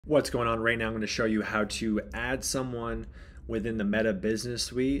What's going on right now? I'm going to show you how to add someone within the Meta Business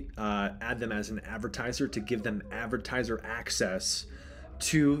Suite, add them as an advertiser to give them advertiser access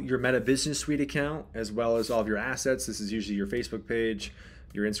to your Meta Business Suite account as well as all of your assets. This is usually your Facebook page,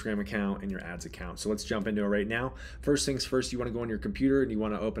 your Instagram account, and your ads account. So let's jump into it right now. First things first, you want to go on your computer and you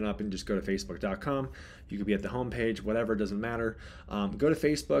want to open up and just go to facebook.com. You could be at the home page, whatever, doesn't matter. Go to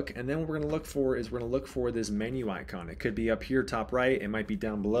Facebook, and then what we're going to look for is we're going to look for this menu icon. It could be up here top right, it might be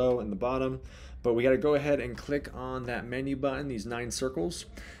down below in the bottom, but we got to go ahead and click on that menu button, these 9 circles.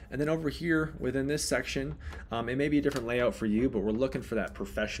 And then over here within this section, it may be a different layout for you, but we're looking for that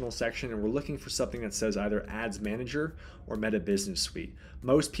professional section, and we're looking for something that says either Ads Manager or Meta Business Suite.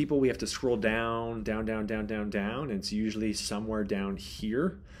 Most people, we have to scroll down, and it's usually somewhere down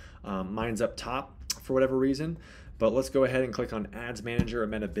here. Mine's up top for whatever reason, but let's go ahead and click on Ads Manager or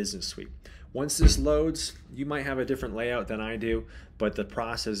Meta Business Suite. Once this loads, you might have a different layout than I do, but the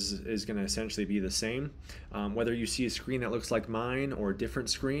process is going to essentially be the same. Whether you see a screen that looks like mine or a different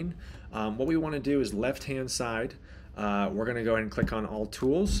screen, what we want to do is left-hand side, we're going to go ahead and click on All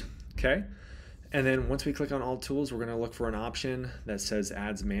Tools, okay? And then once we click on All Tools, we're going to look for an option that says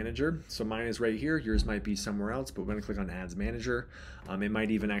Ads Manager. So mine is right here, yours might be somewhere else, but we're going to click on Ads Manager. It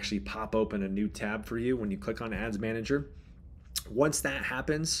might even actually pop open a new tab for you when you click on Ads Manager. Once that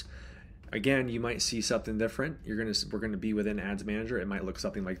happens, again, you might see something different. We're going to be within Ads Manager. It might look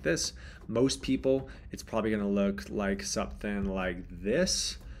something like this. Most people, it's probably going to look like something like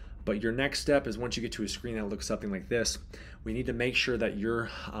this. But your next step is once you get to a screen that looks something like this, we need to make sure that you're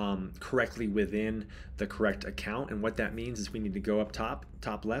correctly within the correct account. And what that means is we need to go up top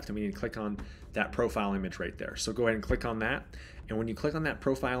left, and we need to click on that profile image right there. So go ahead and click on that. And when you click on that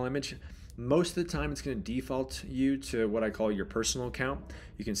profile image, most of the time it's going to default you to what I call your personal account.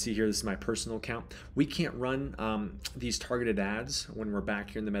 You can see here, this is my personal account. We can't run these targeted ads when we're back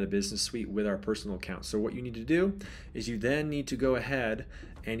here in the Meta Business Suite with our personal account. So what you need to do is you then need to go ahead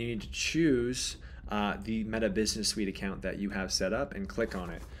and you need to choose the Meta Business Suite account that you have set up and click on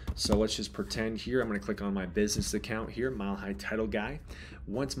it. So let's just pretend here, I'm going to click on my business account here, Mile High Title Guy.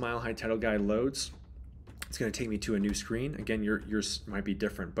 Once Mile High Title Guy loads, it's going to take me to a new screen. Again, yours might be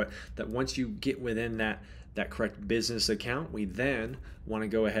different, but that once you get within that correct business account, we then want to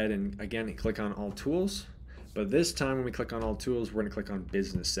go ahead and again click on All Tools. But this time when we click on All Tools, we're going to click on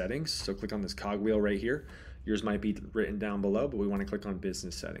Business Settings. So click on this cogwheel right here. Yours might be written down below, but we want to click on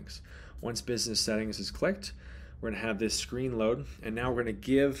Business Settings. Once Business Settings is clicked, we're going to have this screen load, and now we're going to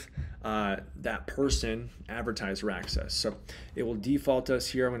give that person advertiser access. So it will default us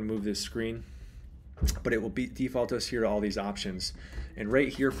here. I'm going to move this screen, but it will default us here to all these options. And right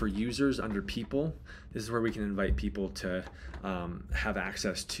here for users under people, this is where we can invite people to have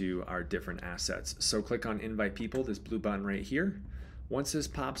access to our different assets. So click on Invite People, this blue button right here. Once this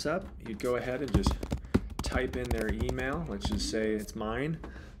pops up, you'd go ahead and just type in their email. Let's just say it's mine,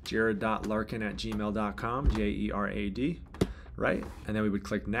 jerad.larkin@gmail.com, Jerad, right? And then we would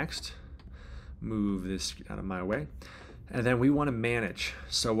click Next, move this out of my way. And then we want to manage.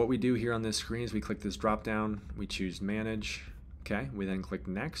 So what we do here on this screen is we click this drop down, we choose manage, okay? We then click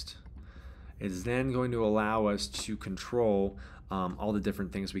next. It's then going to allow us to control all the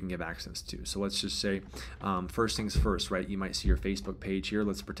different things we can give access to. So let's just say first things first, right? You might see your Facebook page here.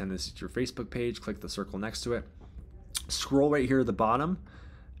 Let's pretend this is your Facebook page. Click the circle next to it. Scroll right here at the bottom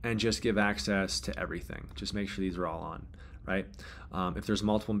and just give access to everything. Just make sure these are all on. Right? If there's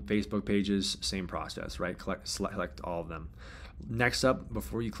multiple Facebook pages, same process, right? Select all of them. Next up,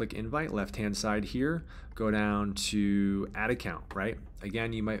 before you click invite, left-hand side here, go down to add account, right?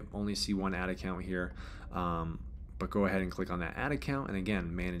 Again, you might only see one ad account here, but go ahead and click on that ad account, and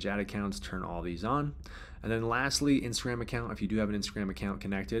again, manage ad accounts, turn all these on. And then lastly, Instagram account. If you do have an Instagram account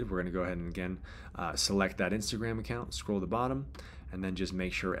connected, we're gonna go ahead and again, select that Instagram account, scroll to the bottom, and then just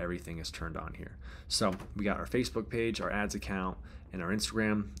make sure everything is turned on here. So we got our Facebook page, our ads account, and our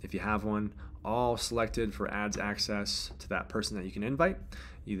Instagram, if you have one, all selected for ads access to that person that you can invite.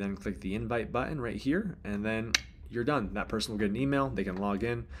 You then click the invite button right here, and then you're done. That person will get an email, they can log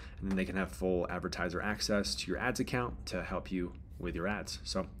in, and then they can have full advertiser access to your ads account to help you with your ads.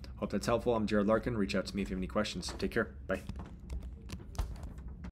 So hope that's helpful. I'm Jerad Larkin. Reach out to me if you have any questions. Take care. Bye.